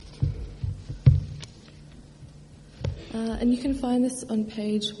And you can find this on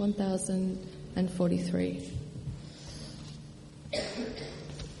page 1043.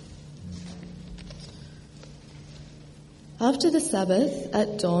 After the Sabbath,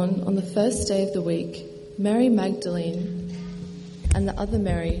 at dawn on the first day of the week, Mary Magdalene and the other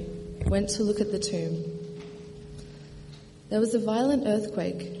Mary went to look at the tomb. There was a violent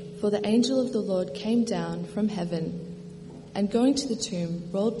earthquake, for the angel of the Lord came down from heaven and, going to the tomb,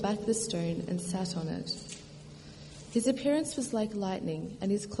 rolled back the stone and sat on it. His appearance was like lightning, and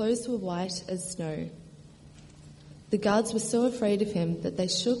his clothes were white as snow. The guards were so afraid of him that they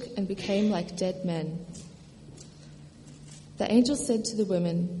shook and became like dead men. The angel said to the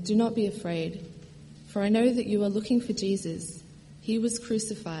women, "Do not be afraid, for I know that you are looking for Jesus. He was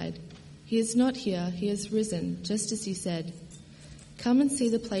crucified. He is not here, he has risen, just as he said. Come and see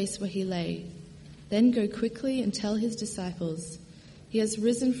the place where he lay. Then go quickly and tell his disciples, he has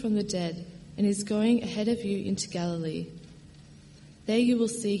risen from the dead and is going ahead of you into Galilee. There you will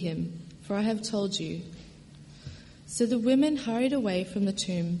see him, for I have told you." So the women hurried away from the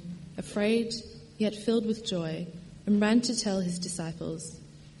tomb, afraid yet filled with joy, and ran to tell his disciples.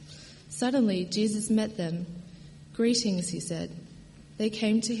 Suddenly Jesus met them. "Greetings," he said. They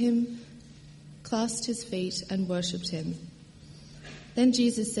came to him, clasped his feet, and worshipped him. Then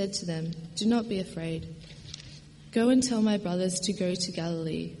Jesus said to them, "Do not be afraid. Go and tell my brothers to go to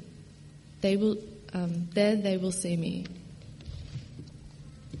Galilee. There they will see me."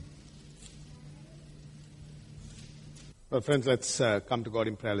 Well, friends, let's come to God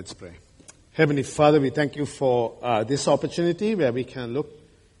in prayer. Let's pray. Heavenly Father, we thank you for this opportunity where we can look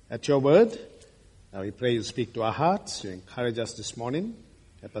at your word. We pray you speak to our hearts, you encourage us this morning.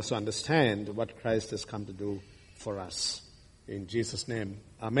 Help us to understand what Christ has come to do for us. In Jesus' name,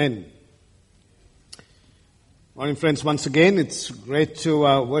 amen. Morning, friends. Once again, it's great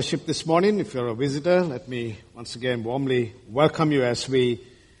to worship this morning. If you're a visitor, let me once again warmly welcome you as we,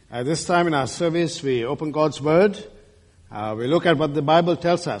 this time in our service, we open God's Word. We look at what the Bible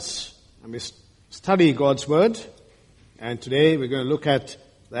tells us, and we study God's Word. And today we're going to look at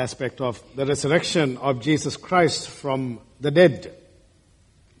the aspect of the resurrection of Jesus Christ from the dead.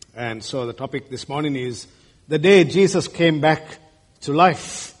 And so the topic this morning is the day Jesus came back to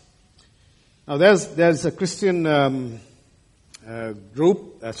life. Now there's a Christian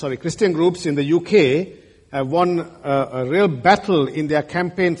Christian groups in the UK have won a real battle in their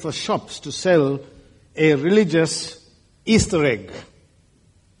campaign for shops to sell a religious Easter egg.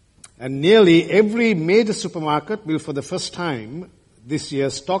 And nearly every major supermarket will for the first time this year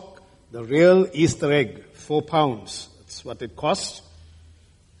stock the real Easter egg, £4. That's what it costs.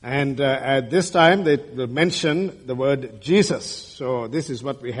 And at this time they will mention the word Jesus. So this is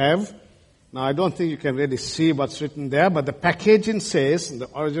what we have. Now I don't think you can really see what's written there, but the packaging says, in the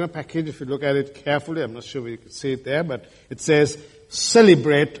original package, if you look at it carefully, I'm not sure you can see it there, but it says,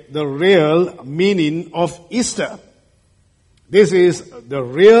 "Celebrate the real meaning of Easter." This is the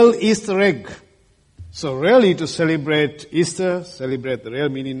real Easter egg. So really to celebrate Easter, celebrate the real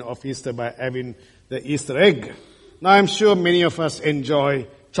meaning of Easter by having the Easter egg. Now I'm sure many of us enjoy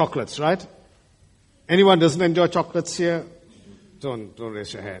chocolates, right? Anyone doesn't enjoy chocolates here? Don't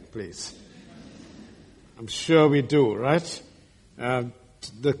raise your hand, please. I'm sure we do, right?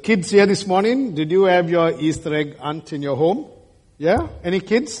 The kids here this morning, did you have your Easter egg hunt in your home? Yeah? Any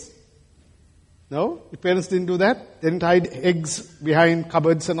kids? No? Your parents didn't do that? They didn't hide eggs behind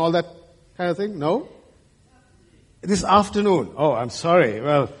cupboards and all that kind of thing? No? This afternoon. Oh, I'm sorry.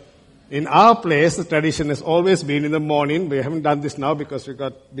 Well, in our place, the tradition has always been in the morning. We haven't done this now because we've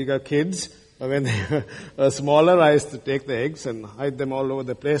got bigger kids. But when they were smaller, I used to take the eggs and hide them all over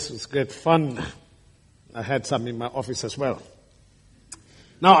the place. It was great fun. I had some in my office as well.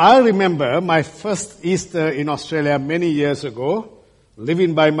 Now, I remember my first Easter in Australia many years ago,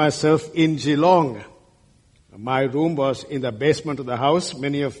 living by myself in Geelong. My room was in the basement of the house.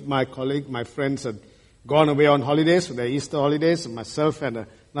 Many of my colleagues, my friends had gone away on holidays for their Easter holidays. And myself and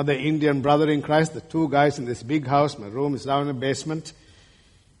another Indian brother in Christ, the two guys in this big house. My room is down in the basement.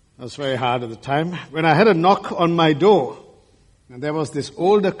 It was very hard at the time. When I had a knock on my door, and there was this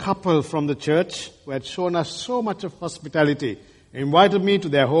older couple from the church who had shown us so much of hospitality, invited me to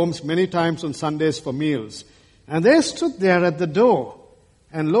their homes many times on Sundays for meals. And they stood there at the door.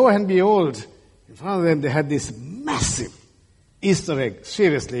 And lo and behold, in front of them they had this massive Easter egg.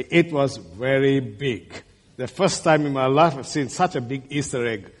 Seriously, it was very big. The first time in my life I've seen such a big Easter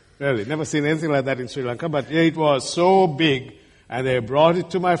egg. Really, never seen anything like that in Sri Lanka, but it was so big. And they brought it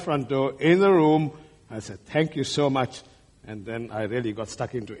to my front door in the room. I said, "Thank you so much." And then I really got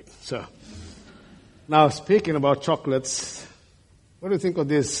stuck into it. So, now speaking about chocolates, what do you think of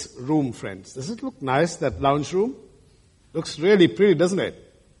this room, friends? Does it look nice, that lounge room? Looks really pretty, doesn't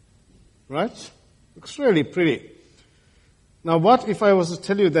it? Right? Looks really pretty. Now, what if I was to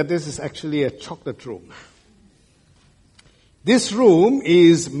tell you that this is actually a chocolate room? This room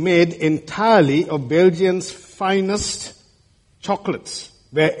is made entirely of Belgium's finest chocolates,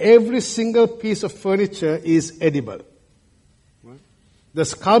 where every single piece of furniture is edible. The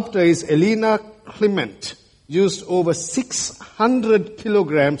sculptor is Elena Clement, used over 600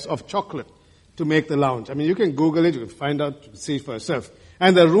 kilograms of chocolate to make the lounge. I mean, you can Google it, you can find out, you can see it for yourself.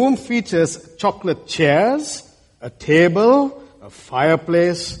 And the room features chocolate chairs, a table, a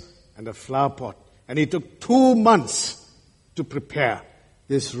fireplace, and a flower pot. And it took 2 months to prepare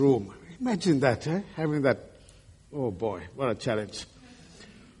this room. Imagine that, having that. Oh boy, what a challenge.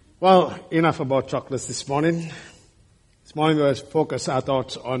 Well, enough about chocolates this morning. This morning we will focus our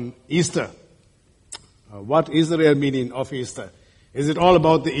thoughts on Easter. What is the real meaning of Easter? Is it all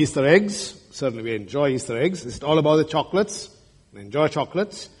about the Easter eggs? Certainly we enjoy Easter eggs. Is it all about the chocolates? We enjoy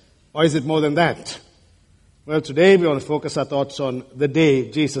chocolates. Or is it more than that? Well, today we want to focus our thoughts on the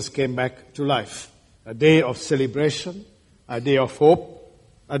day Jesus came back to life. A day of celebration, a day of hope,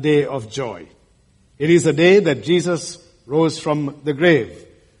 a day of joy. It is a day that Jesus rose from the grave.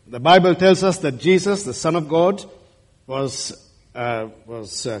 The Bible tells us that Jesus, the Son of God, was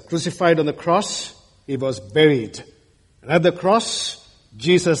crucified on the cross. He was buried. And at the cross,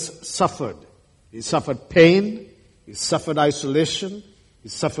 Jesus suffered. He suffered pain. He suffered isolation. He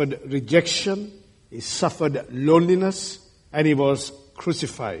suffered rejection. He suffered loneliness. And he was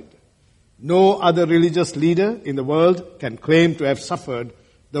crucified. No other religious leader in the world can claim to have suffered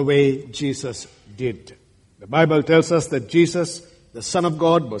the way Jesus did. The Bible tells us that Jesus, the Son of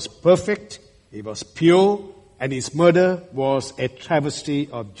God, was perfect. He was pure. And his murder was a travesty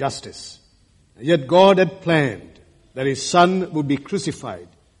of justice. And yet God had planned that his Son would be crucified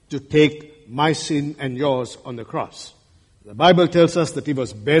to take my sin and yours on the cross. The Bible tells us that he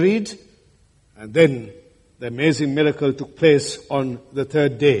was buried, and then the amazing miracle took place on the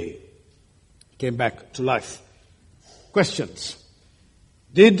third day. He came back to life. Questions.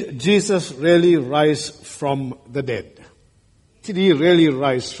 Did Jesus really rise from the dead? Did he really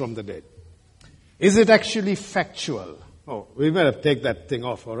rise from the dead? Is it actually factual? Oh, we better take that thing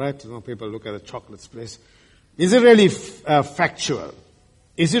off, all right? You know, people look at the chocolates place. Is it really factual?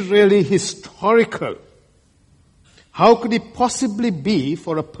 Is it really historical? How could it possibly be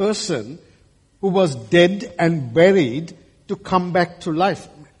for a person who was dead and buried to come back to life?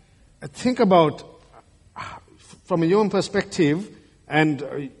 Think about, from a human perspective,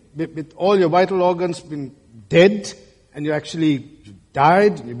 and with all your vital organs been dead, and you actually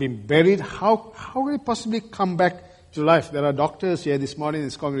died, you've been buried, how will it possibly come back to life? There are doctors here this morning in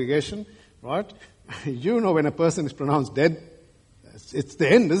this congregation, right? You know when a person is pronounced dead, it's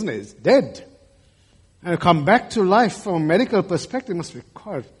the end, isn't it? It's dead. And to come back to life from a medical perspective must be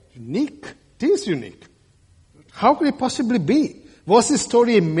quite unique. It is unique. How could it possibly be? Was this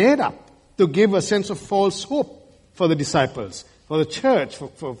story made up to give a sense of false hope for the disciples, for the church,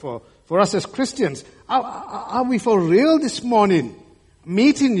 for us as Christians? Are we for real this morning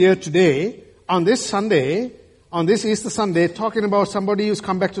meeting here today on this Sunday, on this Easter Sunday, talking about somebody who's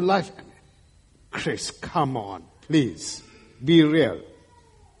come back to life? Chris, come on, please, be real.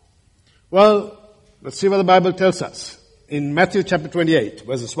 Well, let's see what the Bible tells us. In Matthew chapter 28,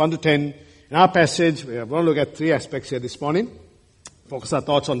 verses 1 to 10, in our passage, we are going to look at three aspects here this morning. Focus our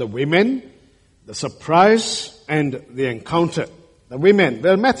thoughts on the women, the surprise, and the encounter. The women.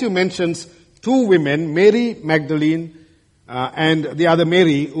 Well, Matthew mentions two women, Mary Magdalene and the other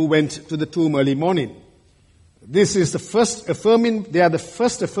Mary, who went to the tomb early morning. This is they are the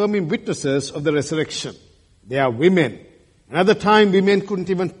first affirming witnesses of the resurrection. They are women. Another time, women couldn't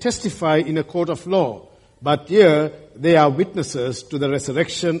even testify in a court of law. But here, they are witnesses to the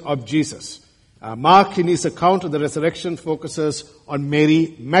resurrection of Jesus. Mark, in his account of the resurrection, focuses on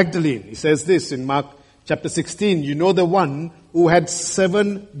Mary Magdalene. He says this in Mark chapter 16, you know the one who had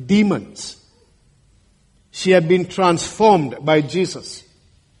 7 demons. She had been transformed by Jesus.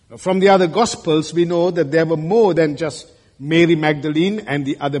 From the other Gospels, we know that there were more than just Mary Magdalene and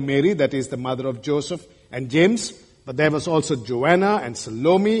the other Mary, that is the mother of Joseph and James, but there was also Joanna and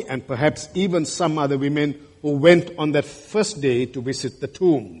Salome and perhaps even some other women who went on that first day to visit the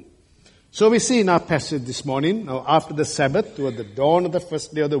tomb. So we see in our passage this morning, now after the Sabbath, toward the dawn of the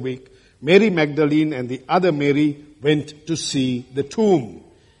first day of the week, Mary Magdalene and the other Mary went to see the tomb.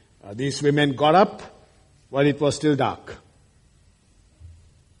 These women got up while it was still dark.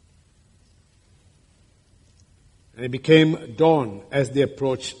 And it became dawn as they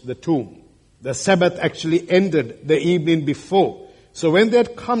approached the tomb. The Sabbath actually ended the evening before. So when they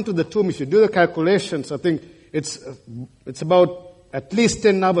had come to the tomb, if you do the calculations, I think it's about at least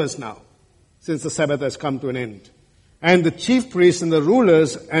 10 hours now since the Sabbath has come to an end. And the chief priests and the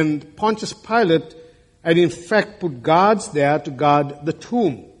rulers and Pontius Pilate had in fact put guards there to guard the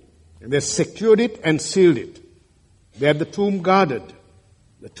tomb. And they secured it and sealed it. They had the tomb guarded.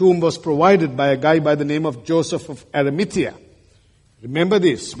 The tomb was provided by a guy by the name of Joseph of Arimathea. Remember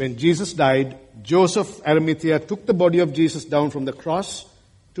this, when Jesus died, Joseph of Arimathea took the body of Jesus down from the cross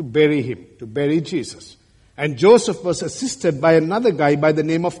to bury him, to bury Jesus. And Joseph was assisted by another guy by the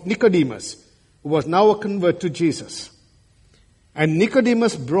name of Nicodemus, who was now a convert to Jesus. And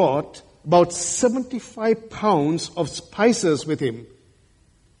Nicodemus brought about 75 pounds of spices with him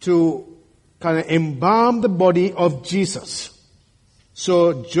to kind of embalm the body of Jesus.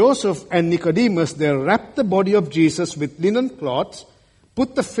 So Joseph and Nicodemus, they wrapped the body of Jesus with linen cloths,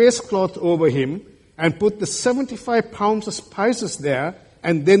 put the face cloth over him, and put the 75 pounds of spices there,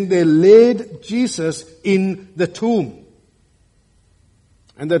 and then they laid Jesus in the tomb.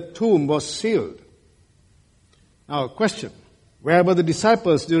 And the tomb was sealed. Now, a question. Where were the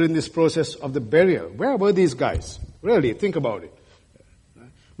disciples during this process of the burial? Where were these guys? Really, think about it.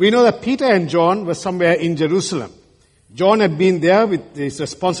 We know that Peter and John were somewhere in Jerusalem. John had been there with his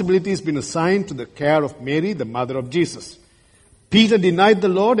responsibilities been assigned to the care of Mary, the mother of Jesus. Peter denied the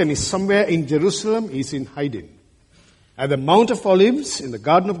Lord and is somewhere in Jerusalem. He's in hiding. At the Mount of Olives, in the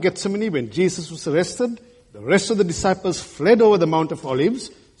Garden of Gethsemane, when Jesus was arrested, the rest of the disciples fled over the Mount of Olives,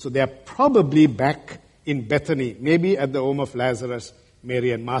 so they are probably back in Bethany, maybe at the home of Lazarus,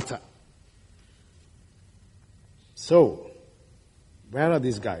 Mary and Martha. So, where are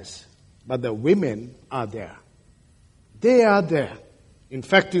these guys? But the women are there. They are there. In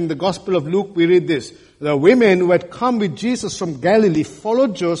fact, in the Gospel of Luke, we read this. The women who had come with Jesus from Galilee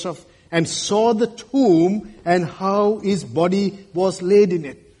followed Joseph and saw the tomb and how his body was laid in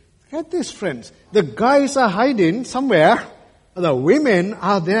it. Get this, friends. The guys are hiding somewhere. The women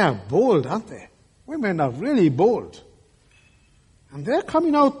are there. Bold, aren't they? Women are really bold. And they're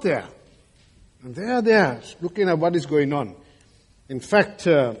coming out there. And they're there looking at what is going on. In fact,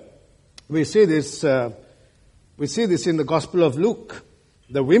 we see this in the Gospel of Luke.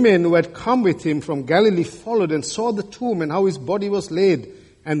 The women who had come with him from Galilee followed and saw the tomb and how his body was laid.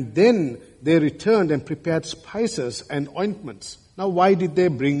 And then they returned and prepared spices and ointments. Now, why did they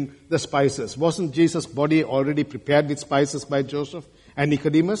bring the spices? Wasn't Jesus' body already prepared with spices by Joseph and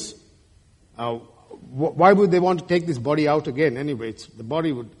Nicodemus? Why would they want to take this body out again? Anyway, the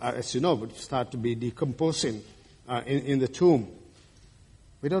body would, as you know, would start to be decomposing in the tomb.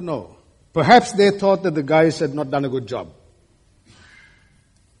 We don't know. Perhaps they thought that the guys had not done a good job.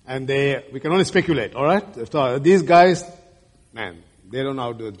 And we can only speculate, all right? They thought, these guys, man, they don't know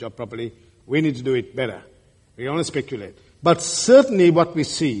how to do the job properly. We need to do it better. We can only speculate. But certainly what we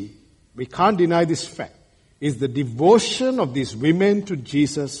see, we can't deny this fact, is the devotion of these women to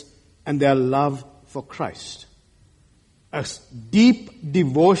Jesus and their love for Christ. A deep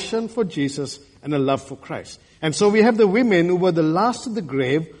devotion for Jesus and a love for Christ. And so we have the women who were the last at the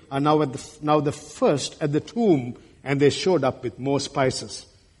grave are now the first at the tomb, and they showed up with more spices.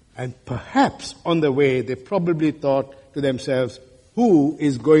 And perhaps on the way they probably thought to themselves, who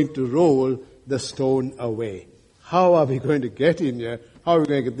is going to roll the stone away? How are we going to get in here? How are we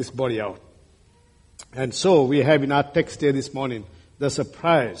going to get this body out? And so we have in our text here this morning the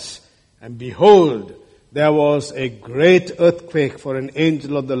surprise. And behold, there was a great earthquake, for an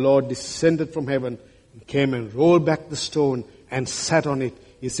angel of the Lord descended from heaven and came and rolled back the stone and sat on it.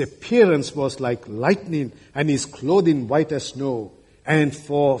 His appearance was like lightning and his clothing white as snow. And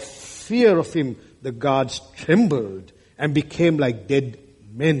for fear of him, the guards trembled and became like dead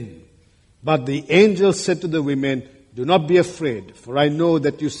men. But the angel said to the women, do not be afraid, for I know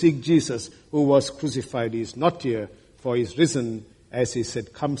that you seek Jesus who was crucified. He is not here, for he is risen, as he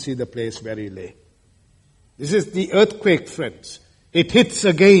said, come see the place where he lay. This is the earthquake, friends. It hits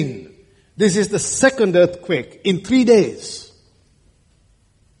again. This is the second earthquake in 3 days.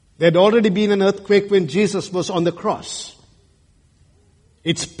 There had already been an earthquake when Jesus was on the cross.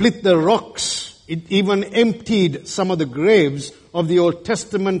 It split the rocks. It even emptied some of the graves of the Old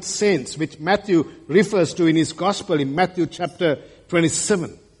Testament saints, which Matthew refers to in his Gospel in Matthew chapter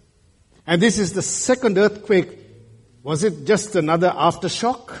 27. And this is the second earthquake. Was it just another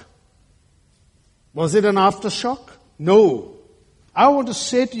aftershock? Was it an aftershock? No. I want to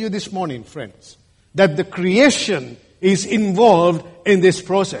say to you this morning, friends, that the creation is involved in this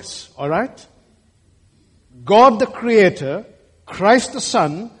process. All right? God the Creator, Christ the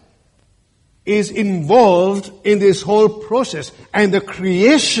Son, is involved in this whole process. And the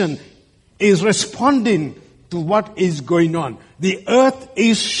creation is responding to what is going on. The earth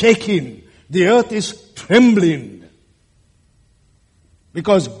is shaking. The earth is trembling. trembling.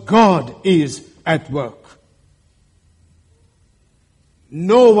 Because God is at work.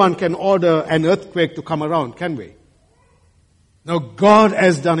 No one can order an earthquake to come around, can we? Now God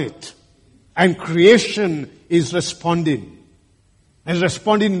has done it. And creation is responding. And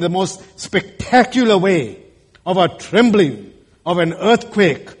responding in the most spectacular way of a trembling, of an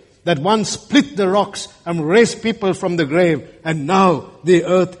earthquake that once split the rocks and raised people from the grave. And now the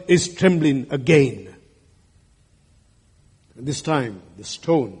earth is trembling again. And this time the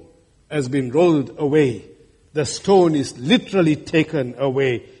stone has been rolled away. The stone is literally taken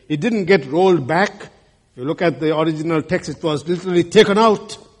away. It didn't get rolled back. If you look at the original text, it was literally taken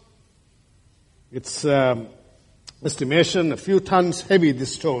out. It's estimation, a few tons heavy,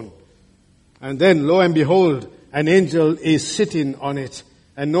 this stone. And then, lo and behold, an angel is sitting on it.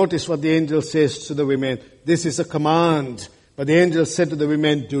 And notice what the angel says to the women. This is a command. But the angel said to the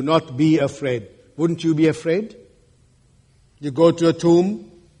women, do not be afraid. Wouldn't you be afraid? You go to a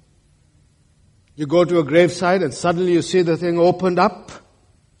tomb. You go to a graveside and suddenly you see the thing opened up.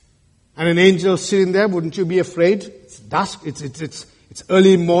 And an angel sitting there. Wouldn't you be afraid? It's dusk. It's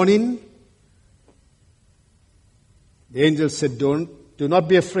early morning. The angel said, do not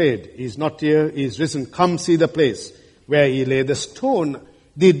be afraid. He is not here. He is risen. Come see the place where he lay. The stone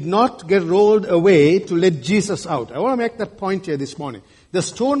did not get rolled away to let Jesus out. I want to make that point here this morning. The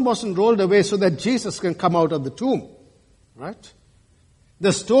stone wasn't rolled away so that Jesus can come out of the tomb. Right?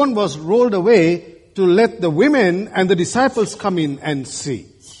 The stone was rolled away to let the women and the disciples come in and see.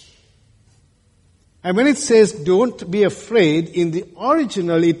 And when it says, don't be afraid, in the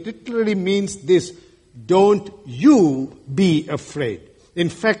original, it literally means this. Don't you be afraid. In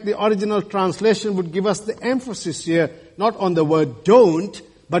fact, the original translation would give us the emphasis here, not on the word don't,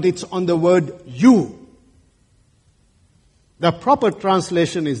 but it's on the word you. The proper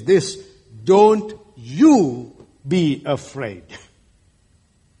translation is this. Don't you be afraid.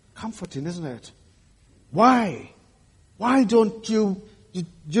 Comforting, isn't it? Why? Why don't you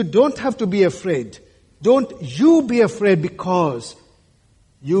don't have to be afraid. Don't you be afraid because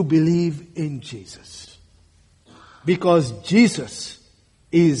you believe in Jesus. Because Jesus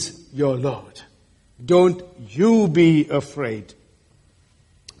is your Lord. Don't you be afraid.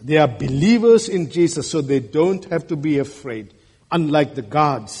 They are believers in Jesus, so they don't have to be afraid. Unlike the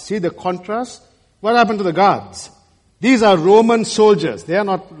guards. See the contrast? What happened to the guards? These are Roman soldiers. They are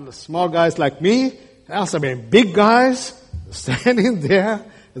not small guys like me. They are some big guys standing there.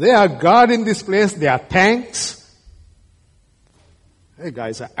 They are guarding this place. They are tanks. Hey,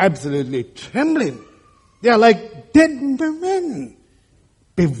 guys are absolutely trembling. They are like dead men,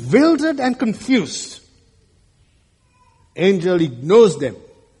 bewildered and confused. Angel ignores them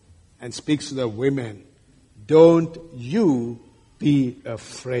and speaks to the women. Don't you be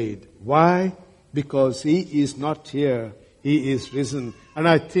afraid. Why? Because he is not here. He is risen. And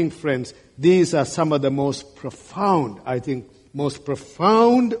I think, friends, these are some of the most profound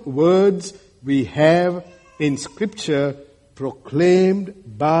words we have in Scripture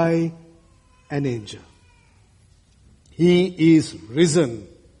proclaimed by an angel. He is risen.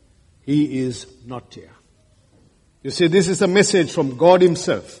 He is not here. You see, this is a message from God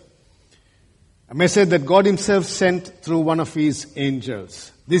Himself. A message that God Himself sent through one of His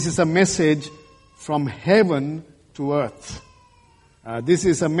angels. This is a message from heaven to earth. This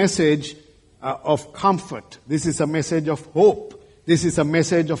is a message of comfort. This is a message of hope. This is a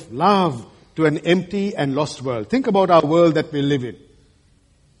message of love to an empty and lost world. Think about our world that we live in.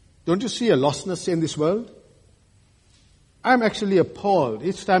 Don't you see a lostness in this world? I'm actually appalled.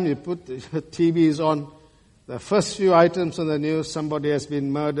 Each time you put the TVs on, the first few items on the news, somebody has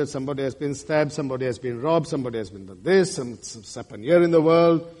been murdered, somebody has been stabbed, somebody has been robbed, somebody has been done this, something's happened here in the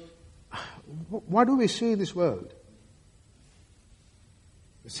world. What do we see in this world?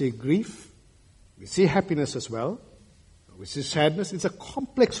 We see grief. We see happiness as well. We see sadness. It's a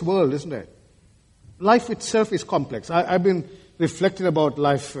complex world, isn't it? Life itself is complex. I've been reflecting about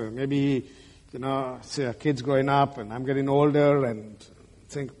life, maybe, see our kids growing up and I'm getting older and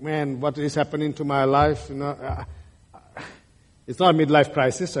think, man, what is happening to my life? It's not a midlife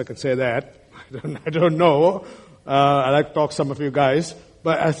crisis, I can say that. I don't know. I like to talk to some of you guys.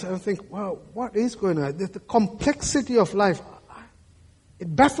 But I think, wow, what is going on? The complexity of life,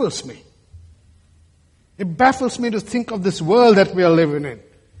 it baffles me. It baffles me to think of this world that we are living in.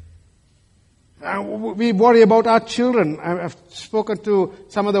 We worry about our children. I've spoken to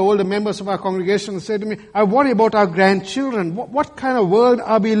some of the older members of our congregation who said to me, I worry about our grandchildren. What kind of world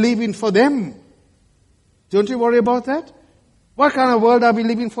are we living for them? Don't you worry about that? What kind of world are we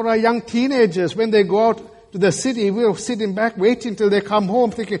living for our young teenagers when they go out to the city. We were sitting back, waiting till they come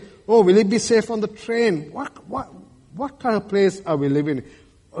home, thinking, oh, will it be safe on the train? What kind of place are we living in?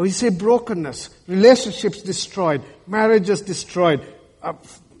 We say brokenness, relationships destroyed, marriages destroyed,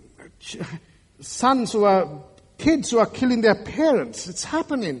 kids who are killing their parents. It's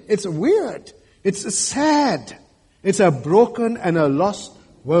happening. It's weird. It's sad. It's a broken and a lost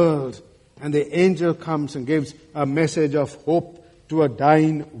world. And the angel comes and gives a message of hope to a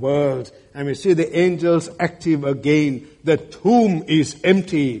dying world. And we see the angels active again. The tomb is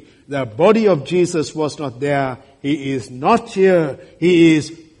empty. The body of Jesus was not there. He is not here. He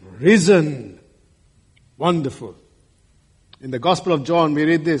is risen. Wonderful. In the Gospel of John, we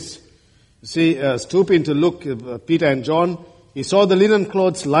read this. You see, stooping to look, Peter and John, he saw the linen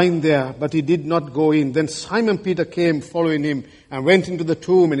clothes lying there, but he did not go in. Then Simon Peter came following him and went into the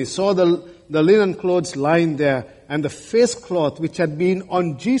tomb, and he saw the linen clothes lying there, and the face cloth which had been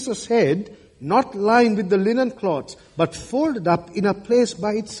on Jesus' head, not lying with the linen cloths, but folded up in a place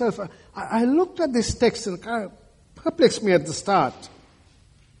by itself. I looked at this text and it kind of perplexed me at the start.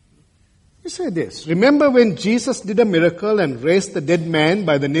 You say this, remember when Jesus did a miracle and raised the dead man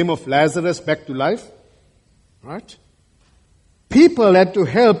by the name of Lazarus back to life? Right? People had to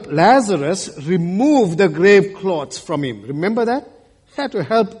help Lazarus remove the grave clothes from him. Remember that? They had to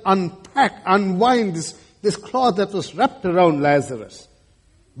help unwind this cloth that was wrapped around Lazarus.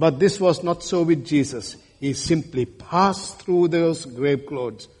 But this was not so with Jesus. He simply passed through those grave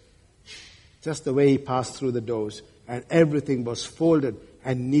clothes, just the way he passed through the doors, and everything was folded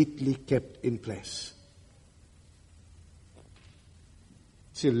and neatly kept in place.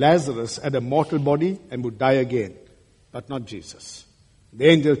 See, Lazarus had a mortal body and would die again, but not Jesus. The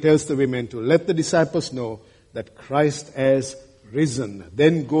angel tells the women to let the disciples know that Christ has risen.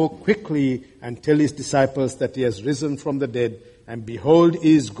 Then go quickly and tell his disciples that he has risen from the dead, and behold,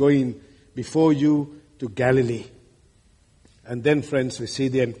 he is going before you to Galilee. And then, friends, we see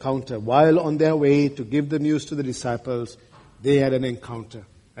the encounter. While on their way to give the news to the disciples, they had an encounter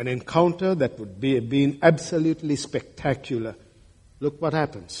that would be been absolutely spectacular. Look what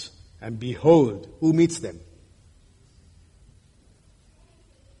happens. And behold, who meets them?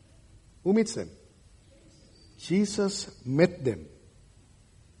 Who meets them? Jesus met them.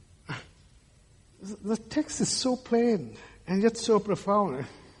 The text is so plain and yet so profound.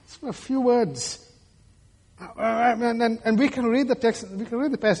 It's a few words. And we can read the text, we can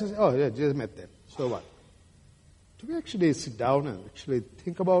read the passage, oh yeah, Jesus met them. So what? Do we actually sit down and actually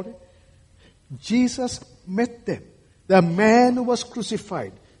think about it? Jesus met them. The man who was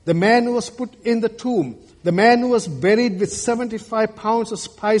crucified, the man who was put in the tomb, the man who was buried with 75 pounds of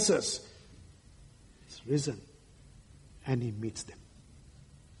spices, is risen. And he meets them.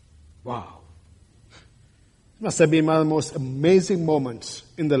 Wow. It must have been one of the most amazing moments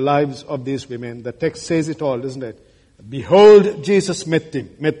in the lives of these women. The text says it all, doesn't it? Behold, Jesus met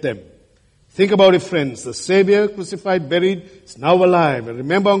them. Think about it, friends. The Savior, crucified, buried, is now alive. And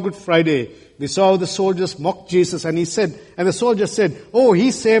remember on Good Friday, we saw the soldiers mock Jesus, and the soldiers said, oh,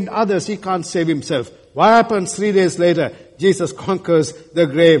 he saved others, he can't save himself. What happens 3 days later? Jesus conquers the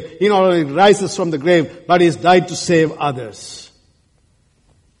grave. He not only rises from the grave, but he's died to save others.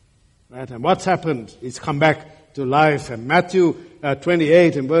 Right? And what's happened? He's come back to life. And Matthew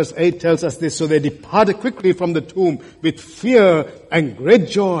 28 and verse 8 tells us this. So they departed quickly from the tomb with fear and great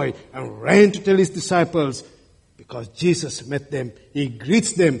joy and ran to tell his disciples, because Jesus met them. He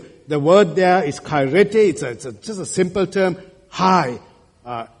greets them. The word there is kairete. It's just a simple term. Hi.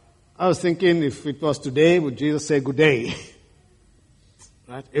 I was thinking if it was today, would Jesus say good day?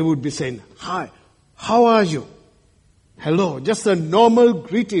 Right? It would be saying, hi. How are you? Hello. Just a normal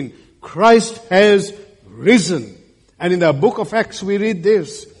greeting. Christ has risen. And in the book of Acts we read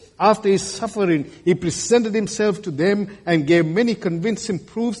this. After his suffering, he presented himself to them and gave many convincing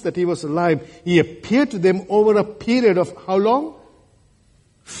proofs that he was alive. He appeared to them over a period of how long?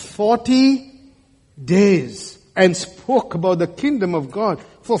 40 days. And spoke about the kingdom of God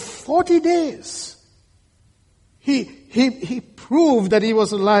for 40 days. He proved that he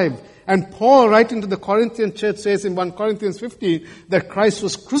was alive. And Paul, writing to the Corinthian church, says in 1 Corinthians 15 that Christ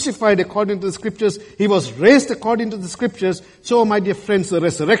was crucified according to the scriptures. He was raised according to the scriptures. So, my dear friends, the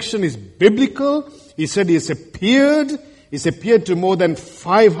resurrection is biblical. He said he has appeared. He's appeared to more than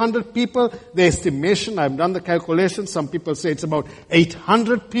 500 people. The estimation, I've done the calculation. Some people say it's about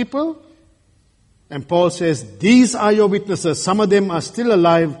 800 people. And Paul says, these are your witnesses. Some of them are still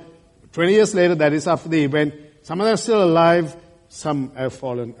alive. 20 years later, that is after the event. Some of them are still alive. Some have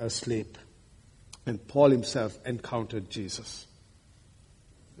fallen asleep. And Paul himself encountered Jesus.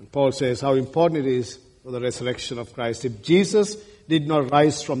 And Paul says how important it is for the resurrection of Christ. If Jesus did not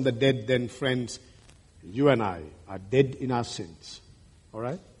rise from the dead, then friends, You and I are dead in our sins. All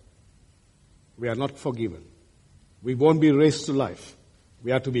right? We are not forgiven. We won't be raised to life.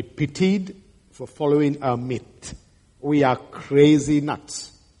 We are to be pitied for following our myth. We are crazy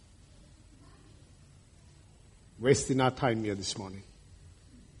nuts. Wasting our time here this morning.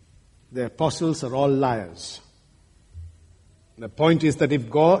 The apostles are all liars. The point is that if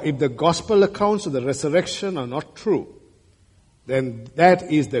the gospel accounts of the resurrection are not true, then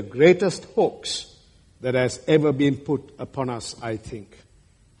that is the greatest hoax that has ever been put upon us, I think.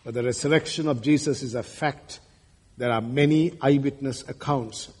 But the resurrection of Jesus is a fact. There are many eyewitness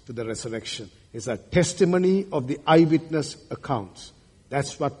accounts to the resurrection. It's a testimony of the eyewitness accounts.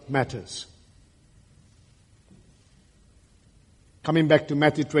 That's what matters. Coming back to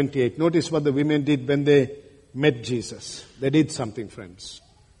Matthew 28, notice what the women did when they met Jesus. They did something, friends.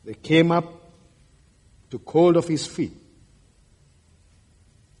 They came up, took hold of his feet,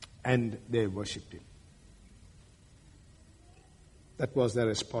 and they worshipped him. That was their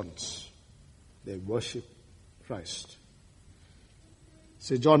response. They worshipped Christ.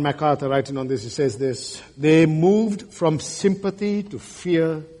 So John MacArthur, writing on this, he says this: they moved from sympathy to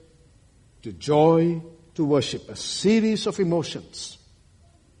fear to joy to worship, a series of emotions.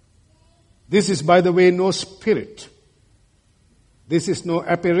 This is, by the way, no spirit. This is no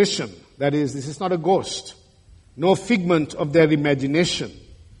apparition. That is, this is not a ghost. No figment of their imagination.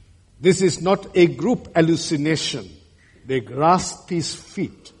 This is not a group hallucination. They grasped his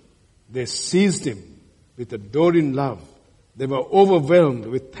feet. They seized him with adoring love. They were overwhelmed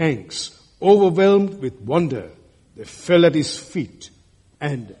with thanks, overwhelmed with wonder. They fell at his feet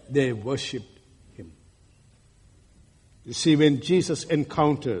and they worshipped him. You see, when Jesus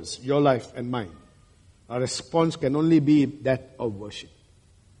encounters your life and mine, our response can only be that of worship.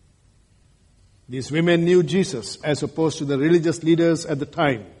 These women knew Jesus as opposed to the religious leaders at the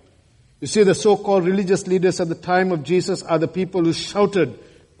time. You see, the so-called religious leaders at the time of Jesus are the people who shouted,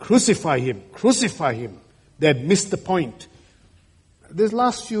 "Crucify him, crucify him." They had missed the point. These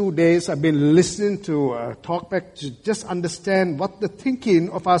last few days I've been listening to talkback to just understand what the thinking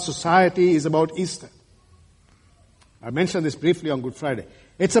of our society is about Easter. I mentioned this briefly on Good Friday.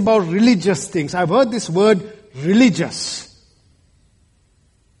 It's about religious things. I've heard this word religious.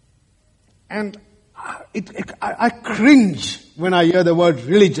 And I cringe when I hear the word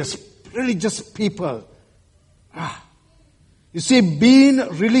religious people. You see, being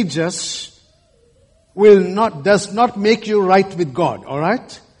religious does not make you right with God, all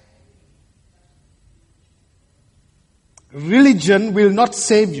right? Religion will not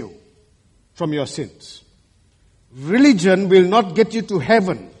save you from your sins. Religion will not get you to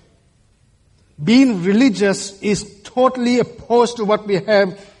heaven. Being religious is totally opposed to what we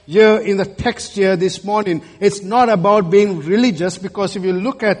have here in the text here this morning. It's not about being religious, because if you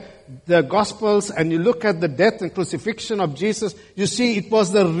look at the Gospels and you look at the death and crucifixion of Jesus, you see it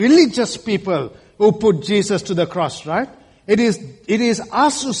was the religious people who put Jesus to the cross, right? It is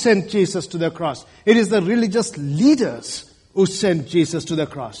us who sent Jesus to the cross. It is the religious leaders who sent Jesus to the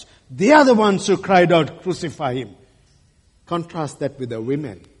cross. They are the ones who cried out, "Crucify him." Contrast that with the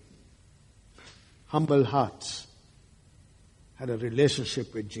women. Humble hearts had a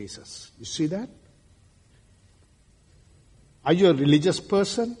relationship with Jesus. You see that? Are you a religious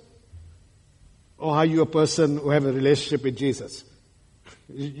person? Or are you a person who have a relationship with Jesus?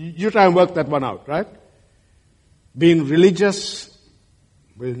 You try and work that one out, right? Being religious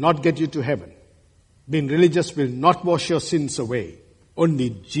will not get you to heaven. Being religious will not wash your sins away. Only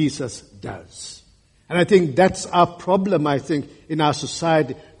Jesus does. And I think that's our problem, in our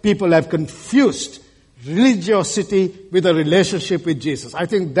society. People have confused religiosity with a relationship with Jesus. I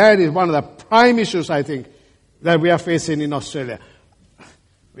think that is one of the prime issues, that we are facing in Australia.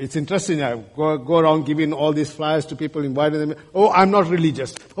 It's interesting. I go around giving all these flyers to people, inviting them. "Oh, I'm not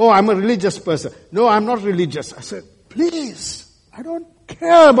religious. Oh, I'm a religious person." "No, I'm not religious." I said, "Please, I don't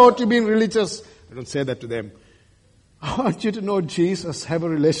care about you being religious." I don't say that to them. I want you to know Jesus, have a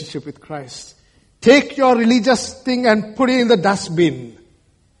relationship with Christ. Take your religious thing and put it in the dustbin.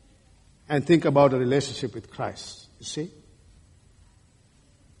 And think about a relationship with Christ. You see?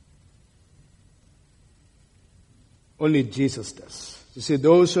 Only Jesus does. You see,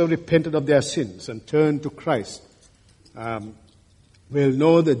 those who have repented of their sins and turned to Christ will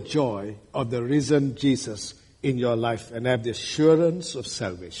know the joy of the risen Jesus in your life and have the assurance of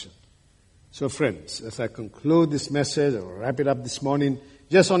salvation. So friends, as I conclude this message, or wrap it up this morning,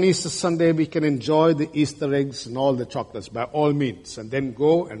 just on Easter Sunday we can enjoy the Easter eggs and all the chocolates by all means, and then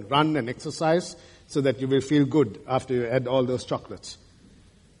go and run and exercise so that you will feel good after you had all those chocolates.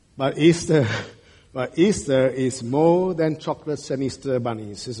 But Easter is more than chocolates and Easter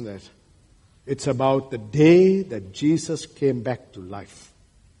bunnies, isn't it? It's about the day that Jesus came back to life.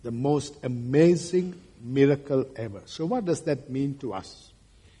 The most amazing miracle ever. So what does that mean to us?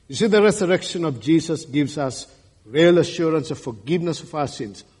 You see, the resurrection of Jesus gives us real assurance of forgiveness of our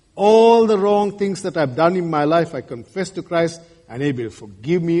sins. All the wrong things that I've done in my life, I confess to Christ, and He will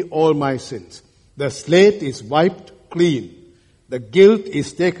forgive me all my sins. The slate is wiped clean. The guilt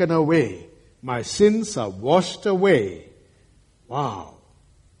is taken away. My sins are washed away. Wow.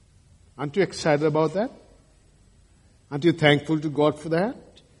 Aren't you excited about that? Aren't you thankful to God for that?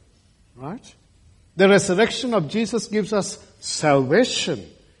 Right? The resurrection of Jesus gives us salvation.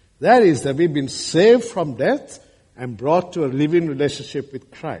 That is, that we've been saved from death and brought to a living relationship with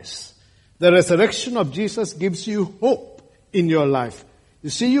Christ. The resurrection of Jesus gives you hope in your life. You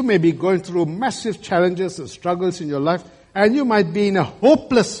see, you may be going through massive challenges and struggles in your life, and you might be in a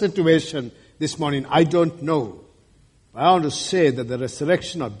hopeless situation this morning. I don't know. But I want to say that the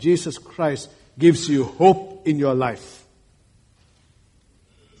resurrection of Jesus Christ gives you hope in your life.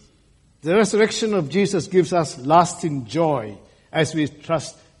 The resurrection of Jesus gives us lasting joy as we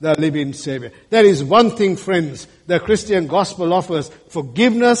trust the living Savior. There is one thing, friends, the Christian gospel offers: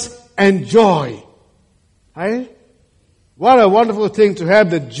 forgiveness and joy. Right? What a wonderful thing to have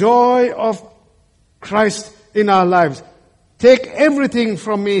the joy of Christ in our lives. Take everything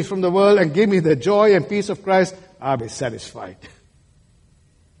from me, from the world, and give me the joy and peace of Christ. I'll be satisfied.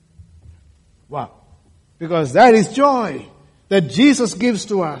 Wow. Because that is joy that Jesus gives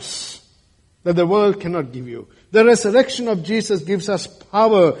to us, that the world cannot give you. The resurrection of Jesus gives us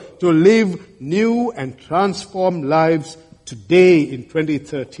power to live new and transformed lives today in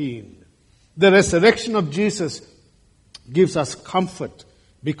 2013. The resurrection of Jesus gives us comfort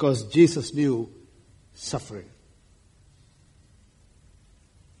because Jesus knew suffering.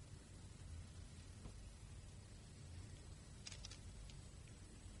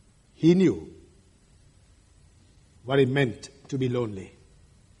 He knew what it meant to be lonely.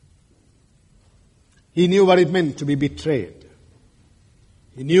 He knew what it meant to be betrayed.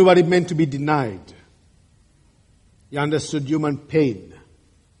 He knew what it meant to be denied. He understood human pain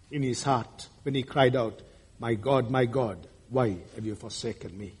in his heart when he cried out, my God, why have you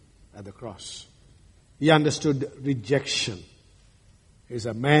forsaken me?" at the cross. He understood rejection. He is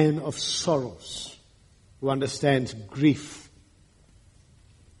a man of sorrows who understands grief.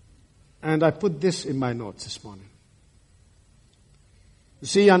 And I put this in my notes this morning. You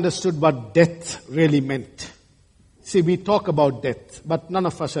see, he understood what death really meant. See, we talk about death, but none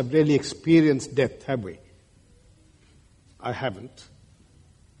of us have really experienced death, have we? I haven't.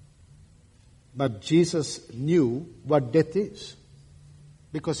 But Jesus knew what death is,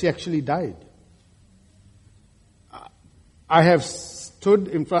 because he actually died. I have stood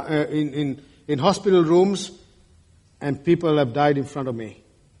in hospital rooms, and people have died in front of me.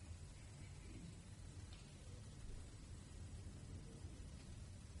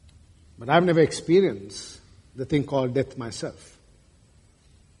 But I've never experienced the thing called death myself.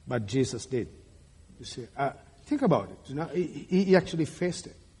 But Jesus did. You see, think about it. You know, he actually faced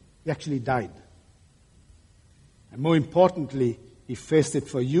it. He actually died. And more importantly, he faced it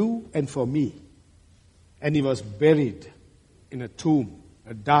for you and for me. And he was buried in a tomb,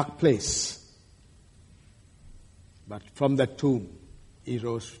 a dark place. But from that tomb, he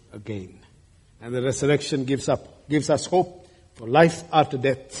rose again. And the resurrection gives us hope for life after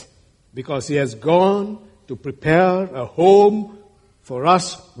death. Because he has gone to prepare a home for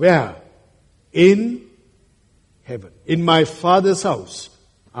us. Where? In heaven. In my Father's house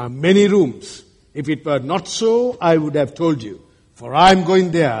are many rooms. If it were not so, I would have told you. For I am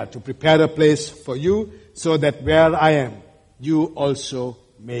going there to prepare a place for you, so that where I am, you also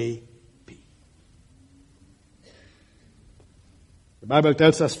may be. The Bible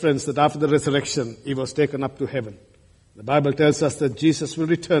tells us, friends, that after the resurrection, he was taken up to heaven. The Bible tells us that Jesus will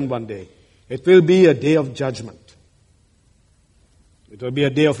return one day. It will be a day of judgment. It will be a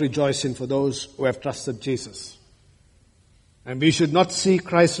day of rejoicing for those who have trusted Jesus. And we should not see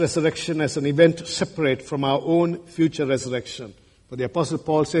Christ's resurrection as an event separate from our own future resurrection. For the Apostle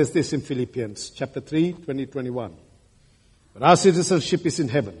Paul says this in Philippians chapter 3, 20-21. But our citizenship is in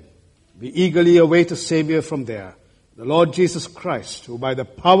heaven. We eagerly await a Savior from there, the Lord Jesus Christ, who by the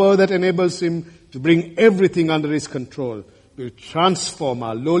power that enables him to bring everything under his control will transform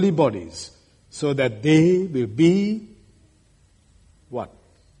our lowly bodies so that they will be what?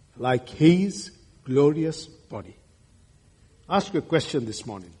 Like his glorious body. Ask you a question this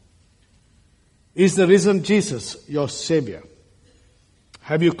morning. Is the risen Jesus your Savior?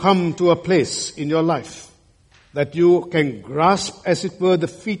 Have you come to a place in your life that you can grasp, as it were, the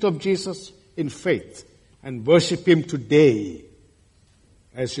feet of Jesus in faith and worship him today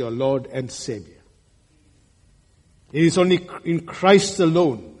as your Lord and Savior. It is only in Christ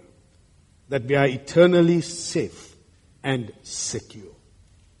alone that we are eternally safe and secure.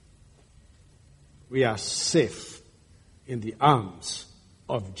 We are safe in the arms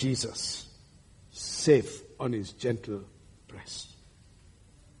of Jesus, safe on his gentle breast.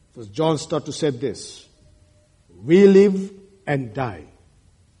 So John Stott said this: we live and die.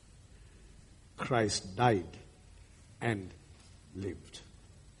 Christ died and lived.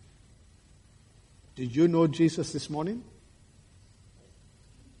 Did you know Jesus this morning?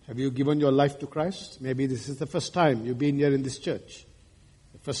 Have you given your life to Christ? Maybe this is the first time you've been here in this church.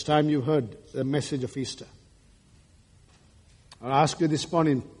 The first time you heard the message of Easter. I'll ask you this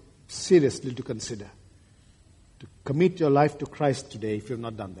morning seriously to consider, to commit your life to Christ today if you've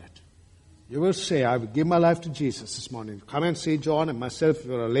not done that. You will say, I will give my life to Jesus this morning. Come and see John and myself. If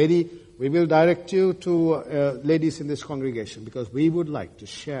you're a lady, we will direct you to ladies in this congregation, because we would like to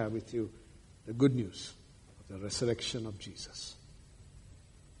share with you the good news of the resurrection of Jesus.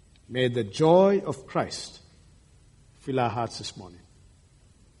 May the joy of Christ fill our hearts this morning.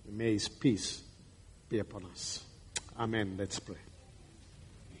 May his peace be upon us. Amen. Let's pray.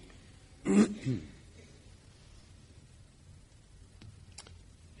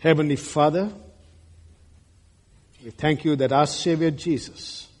 Heavenly Father, we thank you that our Savior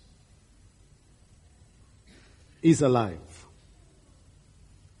Jesus is alive.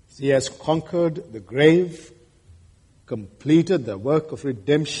 He has conquered the grave, completed the work of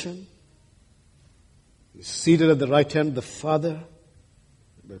redemption. He is seated at the right hand of the Father,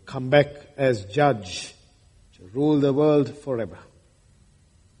 and will come back as judge to rule the world forever.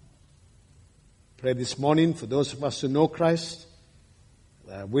 Pray this morning for those of us who know Christ,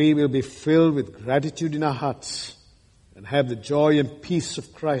 that we will be filled with gratitude in our hearts and have the joy and peace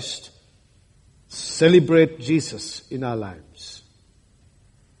of Christ. Celebrate Jesus in our lives.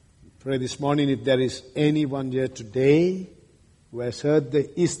 Pray this morning, if there is anyone here today who has heard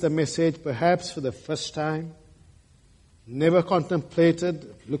the Easter message perhaps for the first time, never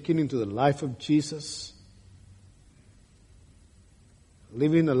contemplated looking into the life of Jesus,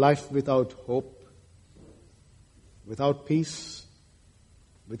 living a life without hope, without peace,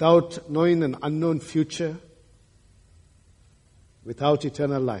 without knowing an unknown future, without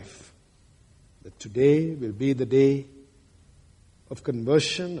eternal life, that today will be the day of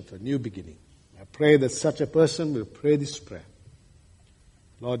conversion, of a new beginning. I pray that such a person will pray this prayer.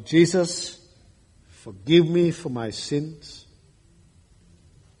 Lord Jesus, forgive me for my sins.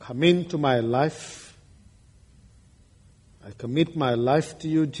 Come into my life. I commit my life to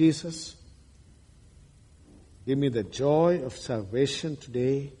you, Jesus. Give me the joy of salvation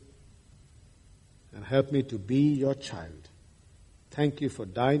today and help me to be your child. Thank you for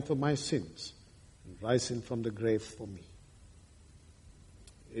dying for my sins and rising from the grave for me.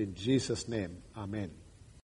 In Jesus' name, amen.